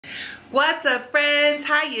What's up, friends?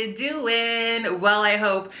 How you doing? Well, I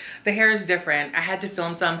hope the hair is different. I had to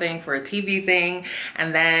film something for a TV thing,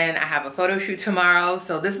 and then I have a photo shoot tomorrow,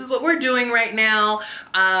 so this is what we're doing right now.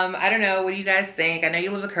 I don't know, what do you guys think? I know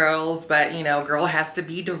you love the curls, but you know, girl has to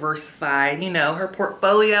be diversified. You know, her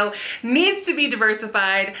portfolio needs to be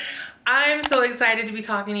diversified. I'm so excited to be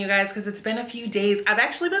talking to you guys because it's been a few days. I've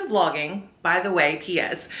actually been vlogging, by the way,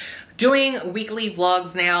 PS. Doing weekly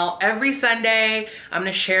vlogs now every Sunday. I'm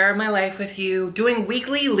gonna share my life with you. Doing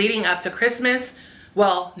weekly leading up to Christmas.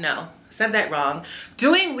 Well, no, said that wrong.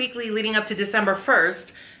 Doing weekly leading up to December 1st,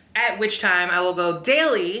 at which time I will go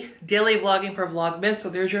daily vlogging for Vlogmas. So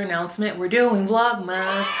there's your announcement. We're doing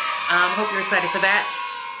Vlogmas. Hope you're excited for that.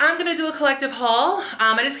 I'm gonna do a collective haul.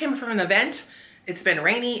 I just came from an event. It's been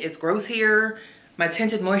rainy, it's gross here. My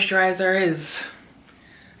tinted moisturizer is,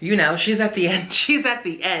 you know, she's at the end. She's at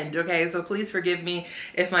the end, okay? So please forgive me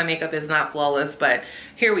if my makeup is not flawless, but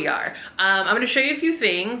here we are. I'm gonna show you a few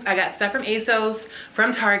things. I got stuff from Asos,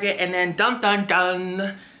 from Target, and then dun dun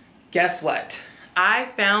dun. Guess what? I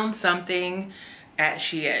found something at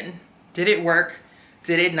Shein. Did it work?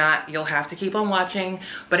 Did it not? You'll have to keep on watching.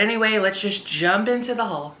 But anyway, let's just jump into the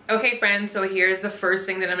haul. Okay, friends, so here's the first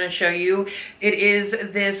thing that I'm gonna show you. It is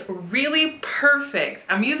this really perfect,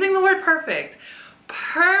 I'm using the word perfect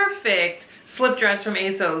slip dress from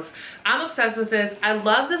Asos. I'm obsessed with this. I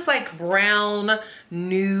love this like brown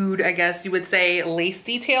nude, I guess you would say, lace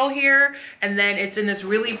detail here, and then it's in this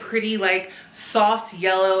really pretty like soft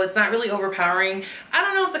yellow. It's not really overpowering. I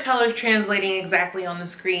don't know if the color is translating exactly on the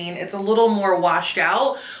screen. It's a little more washed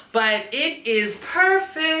out, but it is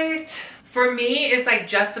perfect. For me, it's like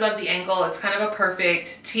just above the ankle. It's kind of a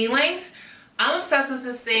perfect T-length. I'm obsessed with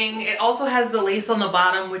this thing. It also has the lace on the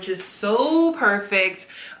bottom, which is so perfect.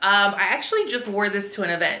 I actually just wore this to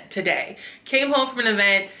an event today. Came home from an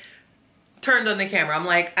event, turned on the camera. I'm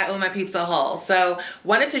like, I owe my peeps a haul. So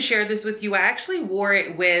wanted to share this with you. I actually wore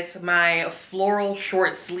it with my floral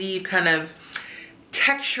short sleeve kind of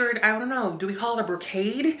textured, I don't know, do we call it a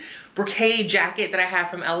brocade jacket that I have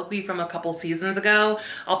from Eloquy from a couple seasons ago.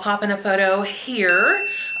 I'll pop in a photo here.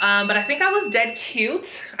 But I think I was dead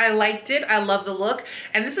cute. I liked it. I love the look.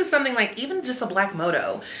 And this is something like even just a black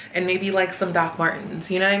moto and maybe like some Doc Martens,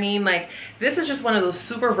 you know what I mean? Like this is just one of those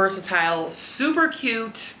super versatile, super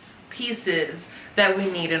cute pieces that we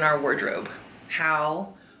need in our wardrobe.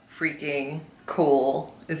 How freaking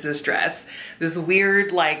cool is this dress? This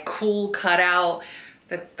weird like cool cutout,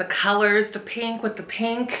 the colors, the pink with the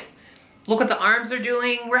pink. Look what the arms are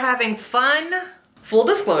doing. We're having fun. Full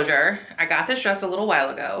disclosure, I got this dress a little while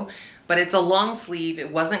ago, but it's a long sleeve.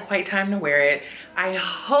 It wasn't quite time to wear it. I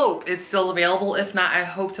hope it's still available. If not, I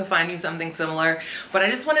hope to find you something similar. But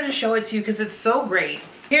I just wanted to show it to you because it's so great.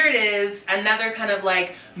 Here it is, another kind of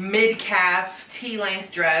like mid-calf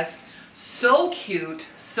T-length dress. So cute,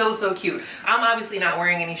 so cute. I'm obviously not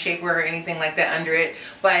wearing any shapewear or anything like that under it,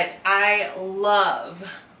 but I love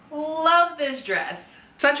this dress.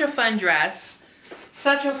 Such a fun dress,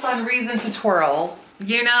 such a fun reason to twirl.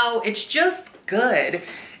 You know, it's just good.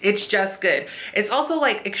 It's just good. It's also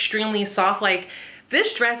like extremely soft. Like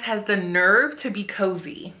this dress has the nerve to be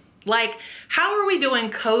cozy. Like how are we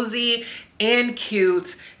doing cozy and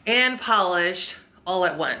cute and polished all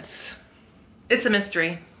at once? It's a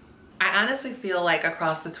mystery. I honestly feel like a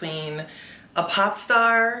cross between a pop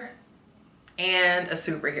star and a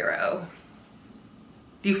superhero.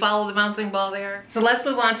 Do you follow the bouncing ball there? So let's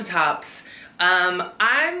move on to tops.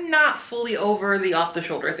 I'm not fully over the off the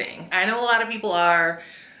shoulder thing. I know a lot of people are.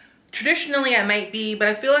 Traditionally I might be, but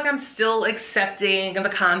I feel like I'm still accepting of the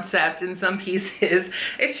concept in some pieces.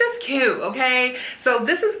 It's just cute, okay? So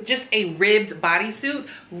this is just a ribbed bodysuit.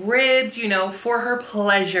 Ribbed, you know, for her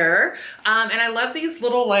pleasure. And I love these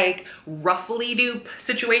little like ruffly dupe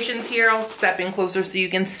situations here. I'll step in closer so you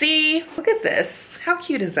can see. Look at this. How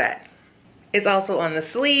cute is that? It's also on the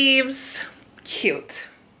sleeves. Cute.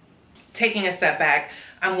 Taking a step back,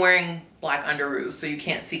 I'm wearing black underoos, so you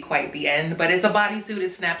can't see quite the end, but it's a bodysuit.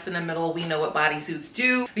 It snaps in the middle. We know what bodysuits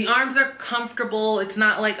do. The arms are comfortable. It's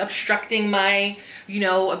not like obstructing my, you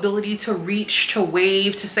know, ability to reach, to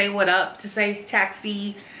wave, to say what up, to say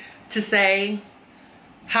taxi, to say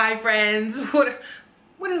hi friends.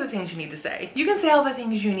 What are the things you need to say? You can say all the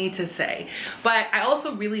things you need to say. But I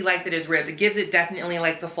also really like that it's ribbed. It gives it definitely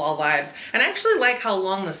like the fall vibes. And I actually like how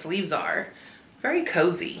long the sleeves are. Very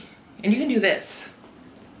cozy. And you can do this.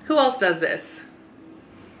 Who else does this?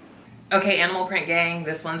 Okay, Animal Print Gang,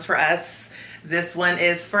 this one's for us. This one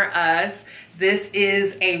is for us. This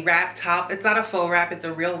is a wrap top. It's not a faux wrap, it's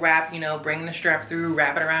a real wrap. You know, bring the strap through,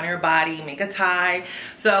 wrap it around your body, make a tie.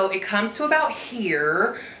 So it comes to about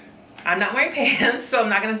here. I'm not wearing pants, so I'm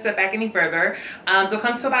not gonna step back any further. So it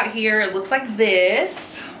comes to about here. It looks like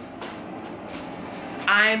this.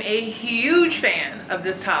 I'm a huge fan of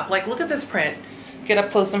this top. Like, look at this print. Get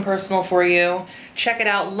up close and personal for you. Check it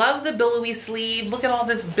out. Love the billowy sleeve. Look at all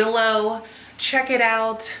this billow. Check it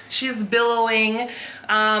out. She's billowing.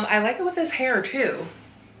 I like it with this hair too.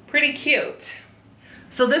 Pretty cute.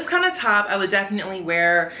 So this kind of top I would definitely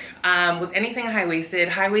wear with anything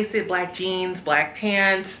high-waisted black jeans, black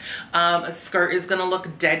pants. A skirt is gonna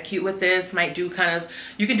look dead cute with this. Might do kind of,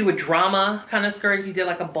 you can do a drama kind of skirt if you did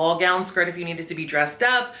like a ball gown skirt if you needed to be dressed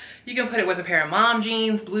up. You can put it with a pair of mom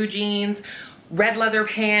jeans, blue jeans, red leather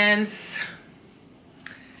pants.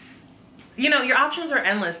 You know, your options are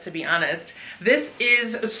endless, to be honest. This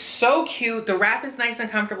is so cute. The wrap is nice and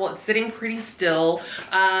comfortable. It's sitting pretty still.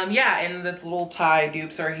 Yeah, and the little tie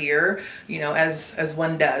dupes are here, you know, as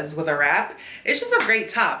one does with a wrap. It's just a great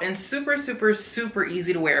top and super, super, super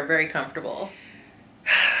easy to wear. Very comfortable.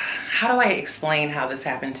 How do I explain how this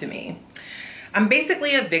happened to me? I'm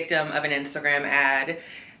basically a victim of an Instagram ad.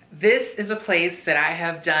 This is a place that I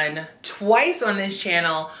have done twice on this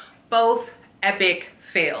channel, both epic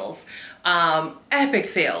fails. Epic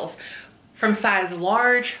fails. From size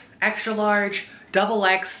large, extra large, double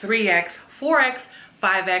X, 3X, 4X,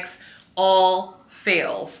 5X, all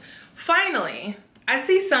fails. Finally, I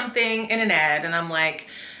see something in an ad and I'm like,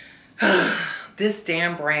 this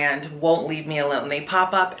damn brand won't leave me alone. They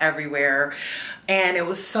pop up everywhere and it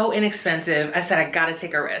was so inexpensive. I said, I gotta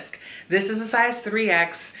take a risk. This is a size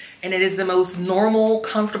 3X and it is the most normal,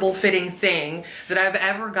 comfortable fitting thing that I've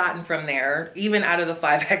ever gotten from there, even out of the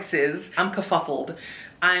 5Xs. I'm kerfuffled.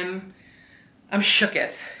 I'm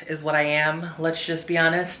shooketh is what I am. Let's just be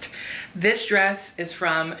honest. This dress is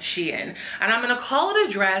from Shein. And I'm gonna call it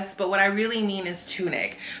a dress, but what I really mean is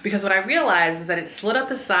tunic. Because what I realized is that it slid up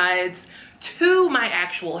the sides to my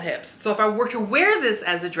actual hips. So if I were to wear this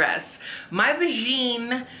as a dress, my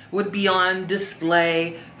vagine would be on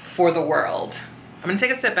display for the world. I'm gonna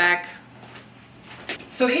take a step back.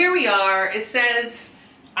 So here we are. It says,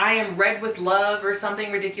 I am red with love or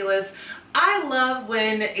something ridiculous. I love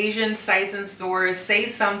when Asian sites and stores say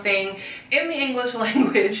something in the English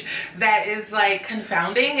language that is like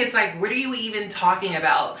confounding. It's like, what are you even talking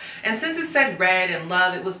about? And since it said red and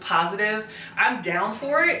love, it was positive, I'm down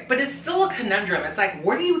for it, but it's still a conundrum. It's like,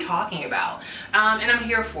 what are you talking about? And I'm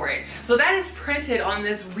here for it. So that is printed on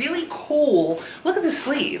this really cool, look at the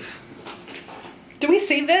sleeve. Do we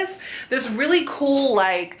see this? This really cool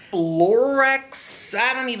like Lorex,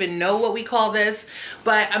 I don't even know what we call this,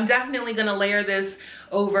 but I'm definitely gonna layer this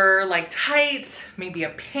over like tights, maybe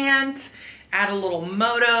a pant, add a little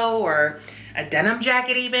moto or a denim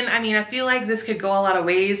jacket even. I mean, I feel like this could go a lot of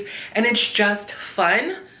ways and it's just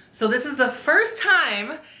fun. So this is the first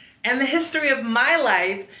time in the history of my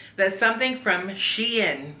life that something from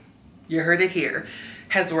Shein, you heard it here,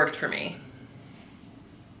 has worked for me.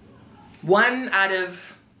 1 out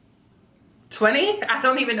of 20? I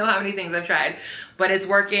don't even know how many things I've tried, but it's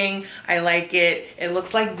working. I like it. It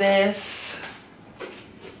looks like this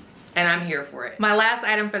and I'm here for it. My last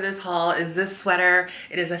item for this haul is this sweater.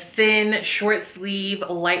 It is a thin, short sleeve,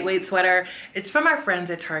 lightweight sweater. It's from our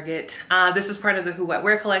friends at Target. This is part of the Who What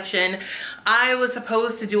Wear collection. I was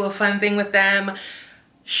supposed to do a fun thing with them.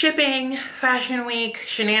 Shipping, Fashion Week,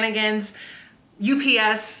 shenanigans,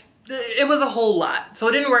 UPS, it was a whole lot. So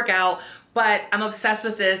it didn't work out, but I'm obsessed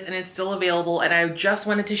with this and it's still available and I just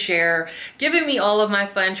wanted to share, giving me all of my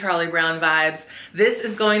fun Charlie Brown vibes. This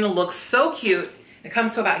is going to look so cute. It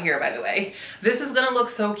comes to about here, by the way. This is gonna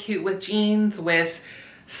look so cute with jeans, with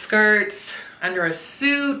skirts, under a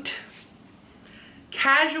suit,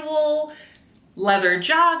 casual, leather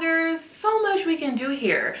joggers, so much we can do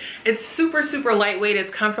here. It's super, super lightweight.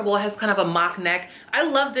 It's comfortable. It has kind of a mock neck. I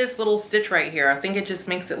love this little stitch right here. I think it just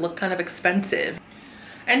makes it look kind of expensive.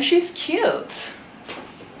 And she's cute.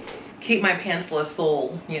 Keep my pantsless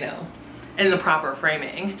soul, you know, in the proper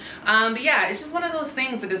framing. But yeah, it's just one of those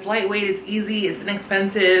things that is lightweight, it's easy, it's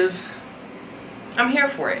inexpensive. I'm here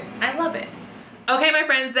for it. I love it. Okay, my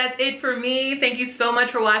friends, that's it for me. Thank you so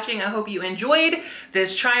much for watching. I hope you enjoyed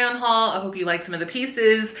this try on haul. I hope you liked some of the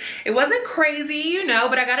pieces. It wasn't crazy, you know,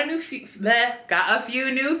 but I got a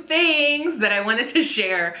few new things that I wanted to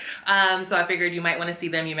share. So I figured you might want to see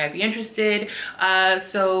them. You might be interested.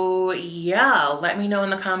 So yeah, let me know in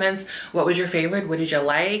the comments, what was your favorite? What did you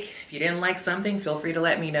like? If you didn't like something, feel free to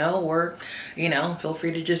let me know, or, you know, feel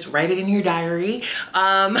free to just write it in your diary.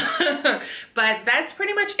 But that's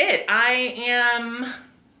pretty much it. I'm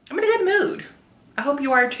in a good mood. I hope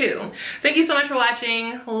you are too. Thank you so much for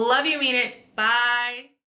watching. Love you, mean it. Bye.